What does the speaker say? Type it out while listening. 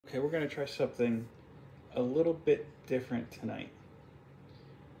Okay, we're going to try something a little bit different tonight.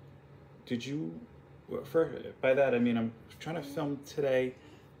 By that I mean I'm trying to film today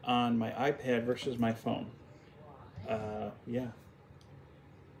on my iPad versus my phone. Yeah,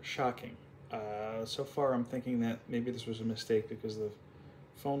 shocking. So far I'm thinking that maybe this was a mistake because the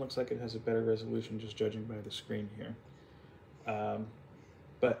phone looks like it has a better resolution just judging by the screen here.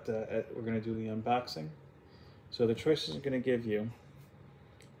 But we're going to do the unboxing. So the choices I'm going to give you,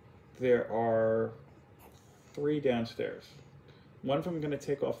 there are 3 downstairs. One of them I'm going to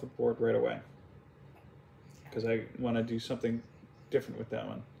take off the board right away because I want to do something different with that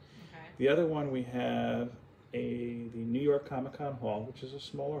one. Okay. The other one we have the New York Comic Con haul, which is a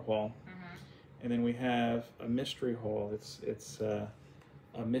smaller haul, and then we have a mystery haul. It's a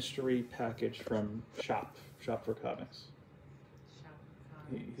mystery package from Schaup-Verse comics.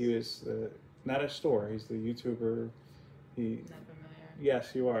 He was not a store. He's the YouTuber. Not familiar.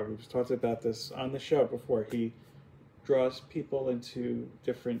 Yes, you are. We've talked about this on the show before. He draws people into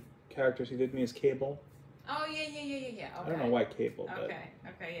different characters. He did me as Cable. Oh yeah. Okay. I don't know why Cable, but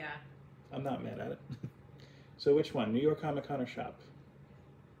Okay, yeah. I'm not mad at it. So which one, New York Comic Con or Schaup?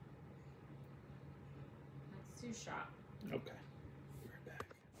 Let's do Schaup. Okay. Be right back.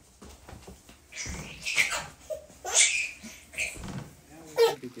 Now we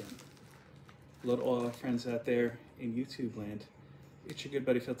can begin. Hello to all our friends out there in YouTube land. It's your good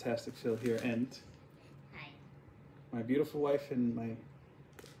buddy Fantastic Phil here, and Hi. my beautiful wife and my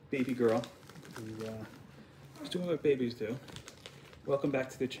baby girl, who is doing what babies do. Welcome back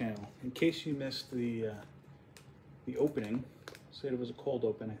to the channel. In case you missed the opening, said it was a cold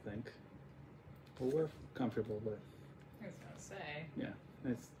open, I think. Well, we're comfortable, but I was gonna say. yeah,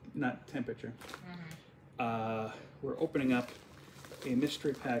 it's not temperature. We're opening up a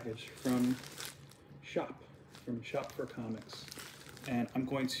mystery package from Schaup-Verse comics, and I'm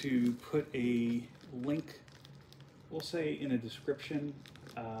going to put a link, we'll say in a description.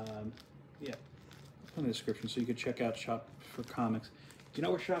 Yeah, in the description, so you can check out Schaup-Verse comics. Do you know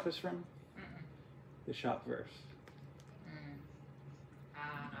where Schaup is from? The Schaup-Verse.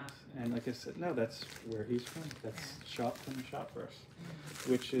 And like I said, no, that's where he's from. That's Schaup from the Schaup-Verse,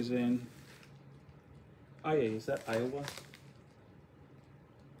 which is in IA. Is that Iowa?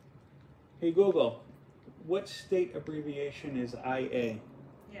 Hey Google, what state abbreviation is IA?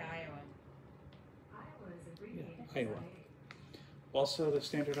 Yeah, Iowa. Iowa is abbreviated. Yeah, Iowa. Also the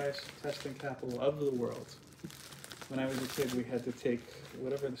standardized testing capital of the world. When I was a kid, we had to take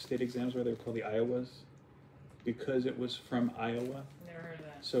whatever the state exams were, they were called the Iowas, because it was from Iowa. Never heard of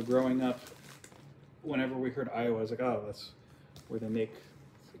that. So growing up, whenever we heard Iowa, I was like, oh, that's where they make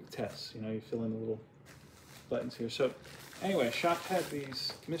tests. You know, you fill in the little buttons here. So anyway, Schaup had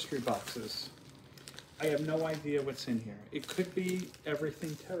these mystery boxes. I have no idea what's in here. It could be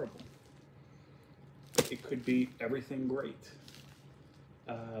everything terrible. It could be everything great.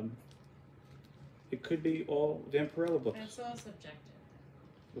 It could be all Vampirella books. It's all subjective.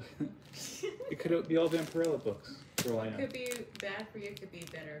 It could be all Vampirella books, for all I know. It could be bad for you, it could be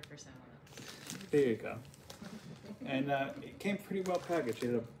better for someone else. There you go. And it came pretty well packaged. It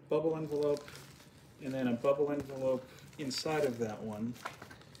had a bubble envelope, and then a bubble envelope inside of that one,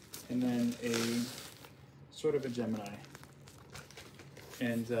 and then a sort of a Gemini.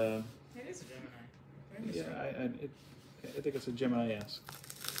 And It is a Gemini. yeah, I think it's a Gemini-esque.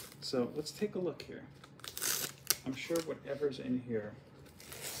 So let's take a look here. I'm sure whatever's in here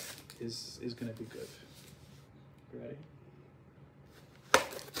is going to be good. You ready?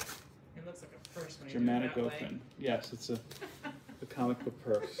 It looks like a purse when you Dramatic do it that way. open. Yes, it's a comic book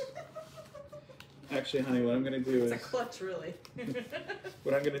purse. Actually, honey, what I'm going to do is... It's a clutch, really.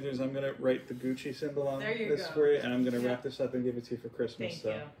 What I'm going to do is I'm going to write the Gucci symbol on There you this go. for you, and I'm going to wrap this up and give it to you for Christmas. Thank so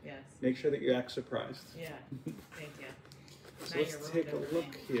you, yes. make sure that you act surprised. Yeah, thank you. So Now let's you're take a ruined look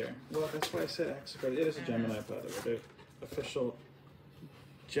everything. here. Well, that's why I said act surprised. It is a Gemini, by the way. The official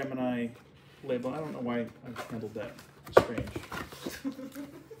Gemini label. I don't know why I handled that. Strange.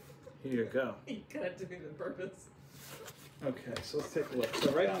 Here you go. You gotta do it on purpose. Okay, so let's take a look.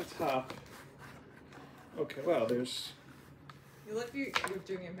 So right on top, okay, well, there's, You look like you're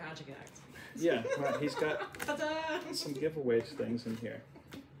doing a magic act. yeah, well, he's got Ta-da! some giveaways things in here.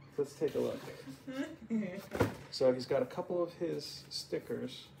 Let's take a look. So he's got a couple of his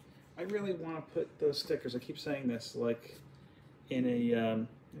stickers. I really want to put those stickers, I keep saying this, like in a,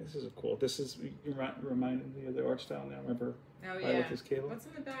 this is a cool, this is, you reminded me of the art style now, remember? Oh Right yeah. with this cable? What's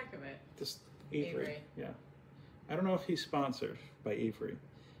in the back of it? This Avery. Avery. Yeah. I don't know if he's sponsored by Avery,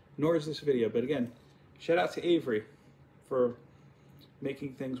 nor is this video, but again, shout out to Avery for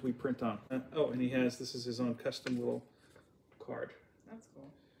making things we print on. Oh, and he has, this is his own custom little card. That's cool.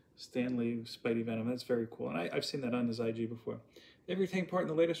 Stanley Spidey Venom. That's very cool. And I've seen that on his IG before. Ever taking part in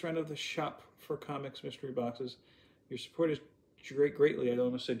the latest round of the Shop for Comics mystery boxes? Your support is greatly, I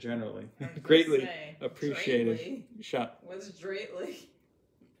almost said generally, greatly appreciated. Greatly. Shop. What's greatly?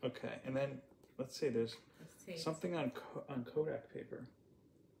 Okay, and then let's see, there's something on Kodak paper.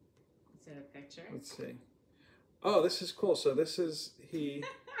 Is it a picture? Let's see. Oh, this is cool. So this is, he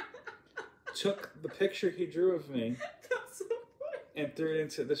took the picture he drew of me That's so funny. and threw it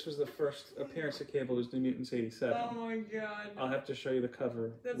into, this was the first appearance of Cable, was New Mutants 87. Oh my god. I'll have to show you the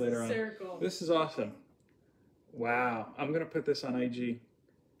cover That's later on. hysterical. This is awesome. Wow. I'm going to put this on IG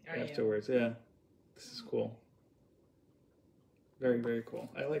afterwards. Yeah. This is cool. Very, very cool.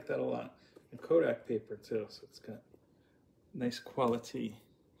 I like that a lot. And Kodak paper too, so it's got nice quality.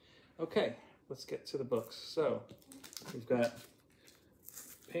 Okay, let's get to the books. So, we've got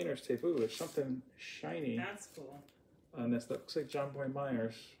painter's tape. Ooh, there's something shiny. That's cool. On this. That looks like John Boy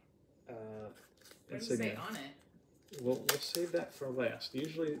Myers. What does it say on it? We'll save that for last.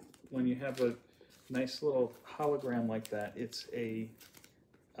 Usually, when you have a nice little hologram like that, it's a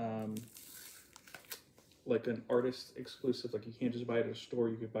like an artist exclusive. Like you can't just buy it at a store.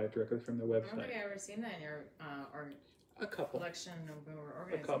 You could buy it directly from their I don't website. think I ever seen that in your A couple. collection of A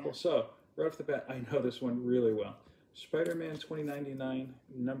organizing couple. it. So right off the bat, I know this one really well. Spider-Man 2099,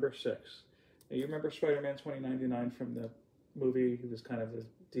 number 6. Now you remember Spider-Man 2099 from the movie? He was kind of a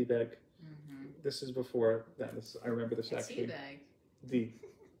D-bag. Mm-hmm. This is before that. I remember this A actually. teabag. D.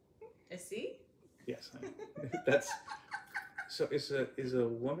 A C? Yes. That's. So is a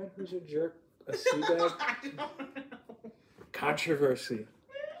woman who's a jerk a C-bag? I don't know. Controversy.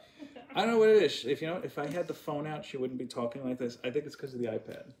 I don't know what it is. If I had the phone out, she wouldn't be talking like this. I think it's because of the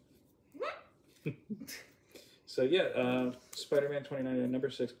iPad. So yeah, Spider-Man 2099, number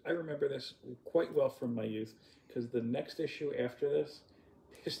 6. I remember this quite well from my youth because the next issue after this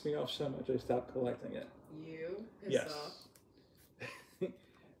pissed me off so much I stopped collecting it. You pissed off?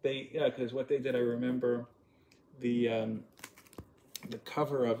 Because what they did, I remember the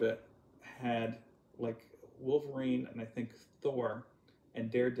cover of it had like Wolverine and I think Thor and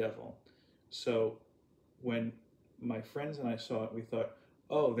Daredevil. So when my friends and I saw it, we thought,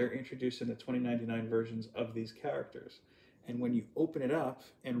 oh, they're introducing the 2099 versions of these characters. And when you open it up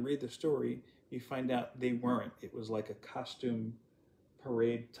and read the story, you find out they weren't. It was like a costume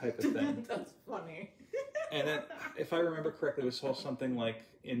parade type of thing. That's funny. And then, if I remember correctly, it was all something like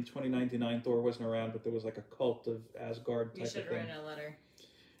in 2099, Thor wasn't around, but there was like a cult of Asgard type of thing. You should have written a letter.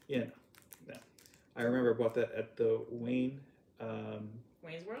 Yeah, no. I remember I bought that at the Wayne's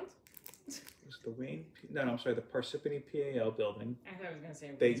World? Was it the Wayne? No, I'm sorry, the Parsippany PAL building. I thought I was going to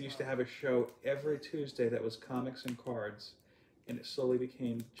say They Wayne's used to World. have a show every Tuesday that was comics and cards, and it slowly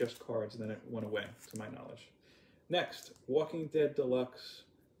became just cards, and then it went away, to my knowledge. Next, Walking Dead Deluxe,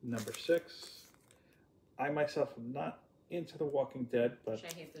 number 6. I myself am not into The Walking Dead, but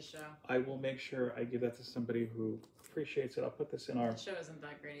I hate the show. I will make sure I give that to somebody who appreciates it. I'll put this in our... The show isn't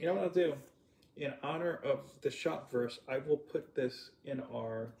that great. You know what I'll do? In honor of the Schaup-Verse, I will put this in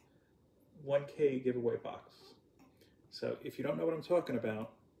our 1K giveaway box. So if you don't know what I'm talking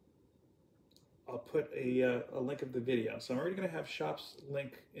about, I'll put a link of the video. So I'm already going to have Shop's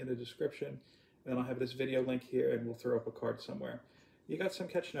link in the description, and then I'll have this video link here, and we'll throw up a card somewhere. You got some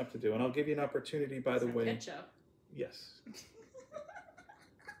catching up to do, and I'll give you an opportunity, by the way. Ketchup. Yes.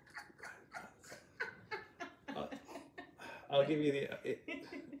 I'll give you the...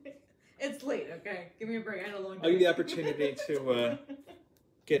 It's late, okay? Give me a break. I had a long day. I'll give you the opportunity to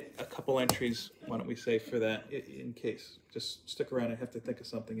get a couple entries, why don't we say, for that, in case. Just stick around. I have to think of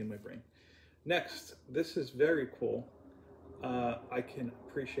something in my brain. Next, this is very cool. I can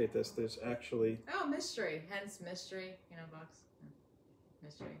appreciate this. There's actually... Oh, mystery. Hence mystery. Box.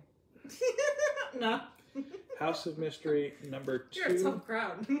 Mystery. No. House of Mystery number 2. You're a tough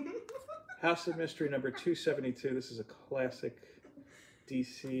crowd. House of Mystery number 272. This is a classic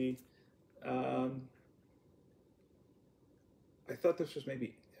DC. I thought this was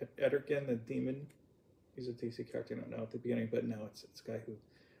maybe Edergen the Demon. He's a DC character. I don't know at the beginning, but no, it's a guy who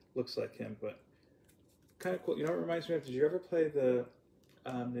looks like him. But kind of cool. You know what it reminds me of? Did you ever play the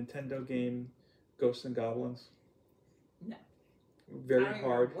Nintendo game Ghosts and Goblins? No. Very I don't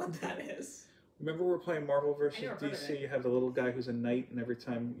hard. Know what that is? Remember we were playing Marvel versus I never heard of DC? it. You have the little guy who's a knight, and every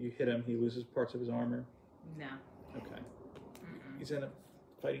time you hit him, he loses parts of his armor. No. Okay. Mm-mm. He's in a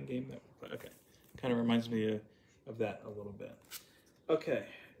fighting game. Okay. Kind of reminds me of that a little bit. Okay,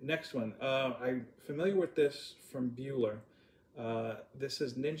 next one. I'm familiar with this from Bueller. This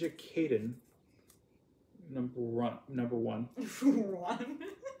is Ninja Gaiden, number one. One.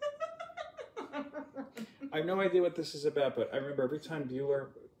 I have no idea what this is about, but I remember every time Bueller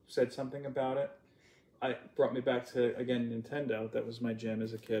said something about it. It brought me back to, again, Nintendo. That was my jam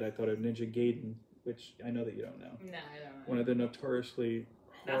as a kid. I thought of Ninja Gaiden, which I know that you don't know. No, I don't know. One of the notoriously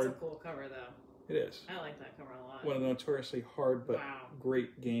That's hard... a cool cover, though. It is. I like that cover a lot. One of the notoriously hard but Wow.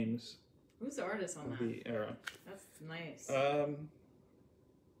 great games Who's the artist on of that? the era. That's nice.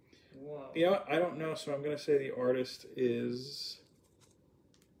 Whoa. Yeah, I don't know, so I'm going to say the artist is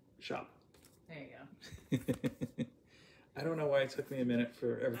Schaup. There you go. I don't know why it took me a minute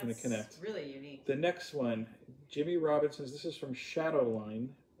for everything to connect. Really unique. The next one, Jimmy Robinson's, this is from Shadowline,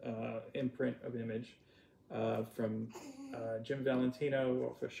 imprint of Image, from Jim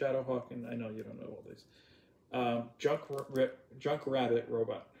Valentino for Shadowhawk, and I know you don't know all these. Junk Rabbit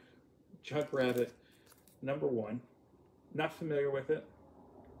Robot. Junk Rabbit, #1. Not familiar with it.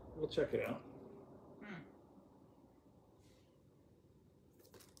 We'll check it out.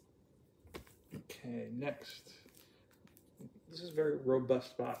 Okay, next. This is a very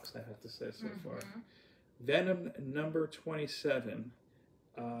robust box, I have to say so far. Venom #27.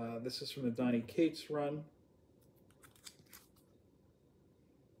 This is from the Donny Cates run.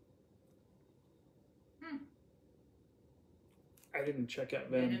 I didn't check out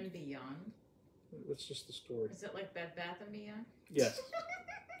Venom. Venom Beyond. That's just the story. Is it like Bed Bath and Beyond? Yes.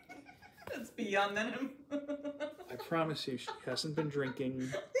 It's beyond Venom. I promise you, she hasn't been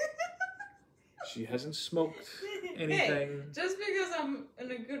drinking. She hasn't smoked anything. Hey, just because I'm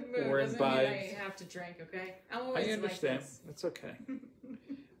in a good mood Or doesn't mean I have to drink, okay? I'm always I understand. like this. It's okay.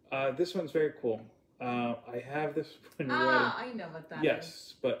 This one's very cool. I have this one ready. I know what that is.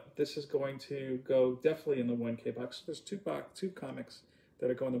 Yes, but this is going to go definitely in the 1K box. There's two comics that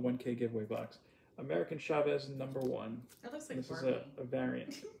are going in the 1K giveaway box. American Chavez #1. It looks like This Barbie. is a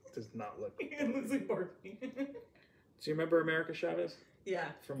variant. Does not look. It looks like Barbie. Do you remember America Chavez?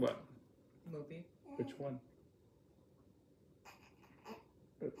 Yeah. From what? Movie. Which one? Oh,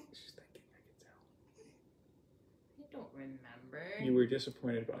 she's thinking, I can tell. I don't remember. You were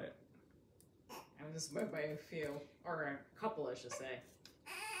disappointed by it. I was disappointed by a few. Or a couple, I should say.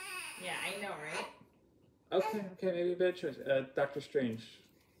 Yeah, I know, right? Okay, maybe a bad choice. Doctor Strange,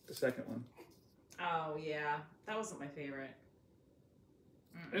 the second one. Oh, yeah. That wasn't my favorite.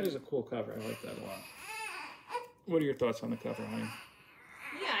 That is a cool cover. I like that a lot. What are your thoughts on the cover, honey?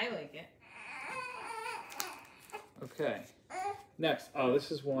 Yeah, I like it. Okay. Next. Oh,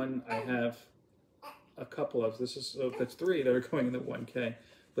 this is one I have a couple of. That's 3 that are going in the 1K.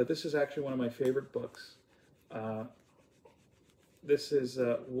 But this is actually one of my favorite books. This is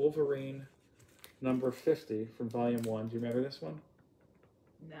Wolverine #50 from Volume 1. Do you remember this one?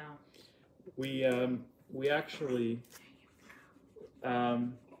 No. We actually,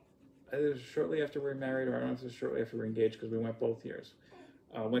 either it was shortly after we were married, or I don't know if it was shortly after we were engaged, because we went both years.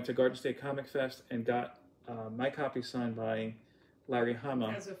 Went to Garden State Comic Fest and got my copy signed by Larry Hama.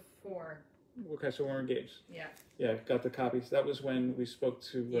 As a 4. Okay, so we're engaged. Yeah. Yeah, got the copies. That was when we spoke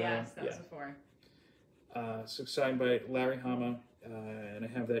to. Yes, that was a 4. So signed by Larry Hama, and I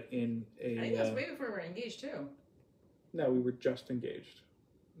have that in a. I think that was way before we were engaged too. No, we were just engaged.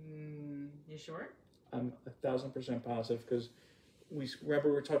 You sure? I'm 1,000% positive, because we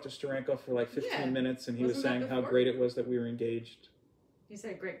talked to Steranko for like 15 minutes, and he was Wasn't that saying how before? great it was that we were engaged. You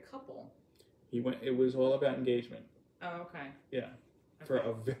said great couple. It was all about engagement. Oh, okay. Yeah, for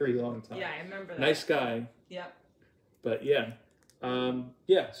a very long time. Yeah, I remember that. Nice guy. Yep. But yeah.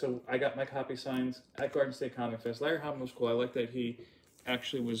 So I got my copy signed at Garden State Comic Fest. Larry Hama was cool. I like that he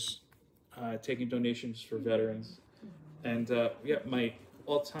actually was taking donations for veterans. And my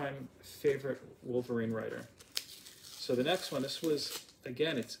all-time favorite Wolverine writer. So the next one, this was,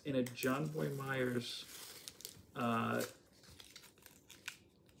 again, it's in a John Boy Myers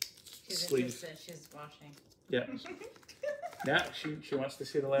She's sleeve. interested. She's watching. Yeah. Now she wants to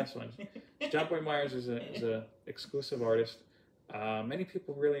see the last one. John Boy Myers is a exclusive artist. Many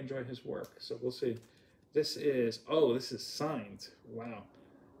people really enjoy his work, so we'll see. This is signed. Wow.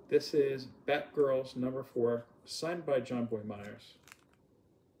 This is Batgirls #4, signed by John Boy Myers.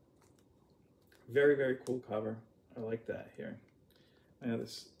 Very, very cool cover. I like that here. I know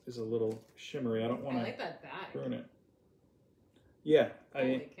this is a little shimmery. I don't want I to like that bag. ruin it. Yeah,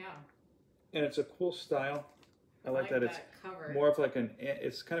 Holy cow. and it's a cool style. I like that it's cover. more of like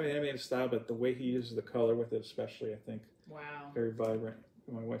it's kind of an animated style, but the way he uses the color with it especially, I think, Wow. very vibrant.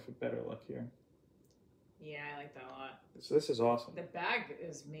 My wife had better luck here. Yeah, I like that a lot. So this is awesome. The bag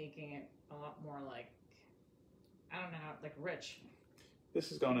is making it a lot more like, I don't know how, like rich.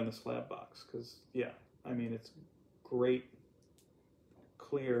 This is going in the slab box because, yeah, I mean, it's great,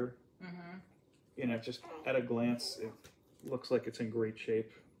 clear. Mm-hmm. Just at a glance, it looks like it's in great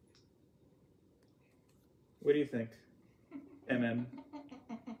shape. What do you think, MM?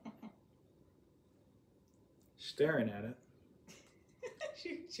 staring at it.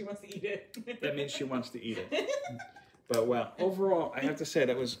 She wants to eat it. That means she wants to eat it. But wow, overall, I have to say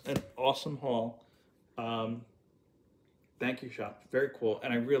that was an awesome haul. Thank you, Schaup. Very cool.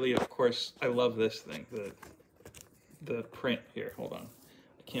 And I really, of course, I love this thing, the print here. Hold on.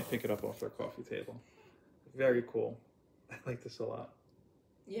 I can't pick it up off their coffee table. Very cool. I like this a lot.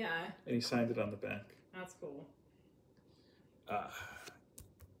 Yeah. And he signed it on the back. That's cool.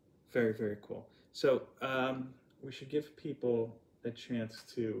 Very, very cool. So we should give people a chance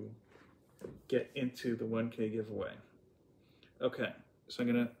to get into the 1K giveaway. Okay, so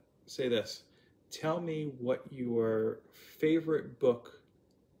I'm going to say this. Tell me what your favorite book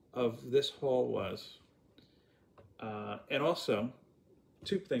of this haul was. And also,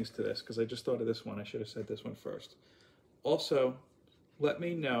 two things to this, because I just thought of this one. I should have said this one first. Also, let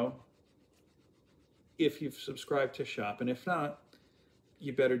me know if you've subscribed to Schaup, and if not,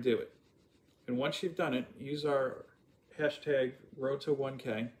 you better do it. And once you've done it, use our hashtag Road to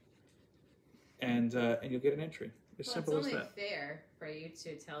 1K, and you'll get an entry. As simple as that. It's only fair for you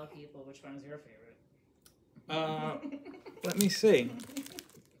to tell people which one is your favorite. Let me see.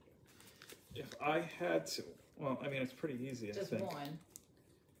 If I had to, well, I mean, it's pretty easy, I think. Just one.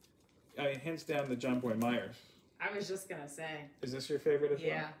 I mean, hands down the John Boy Myers. I was just gonna say. Is this your favorite as well?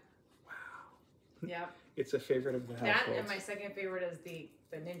 Yeah. Wow. Yep. It's a favorite of the That household. and my second favorite is the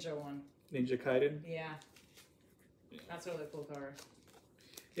ninja one. Ninja Kaiden? Yeah. That's a really cool cover.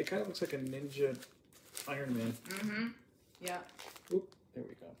 It kind of looks like a ninja Iron Man. Mm-hmm. Yep. Oop, there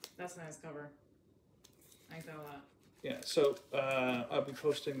we go. That's a nice cover. I like that a lot. Yeah, so I'll be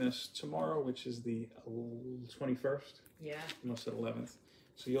posting this tomorrow, which is the 21st. Yeah. Almost at 11th.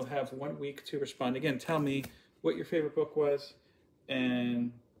 So you'll have 1 week to respond. Again, tell me what your favorite book was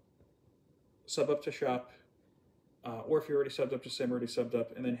and sub up to Schaup. Or if you're already subbed up, just say I'm already subbed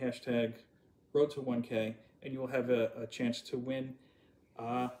up. And then hashtag Road to 1K. And you'll have a chance to win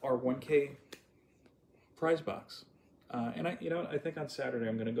our 1K prize box. And I think on Saturday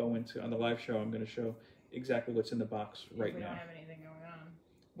I'm going to go into, on the live show, I'm going to show exactly what's in the box right now. We don't have anything going on.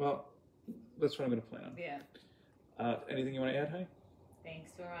 Well, that's what I'm going to plan on. Yeah. Anything you want to add, Hi?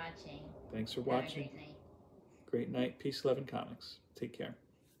 Thanks for watching. Thanks for Have a watching. great night. Great night. Peace, love, and comics. Take care.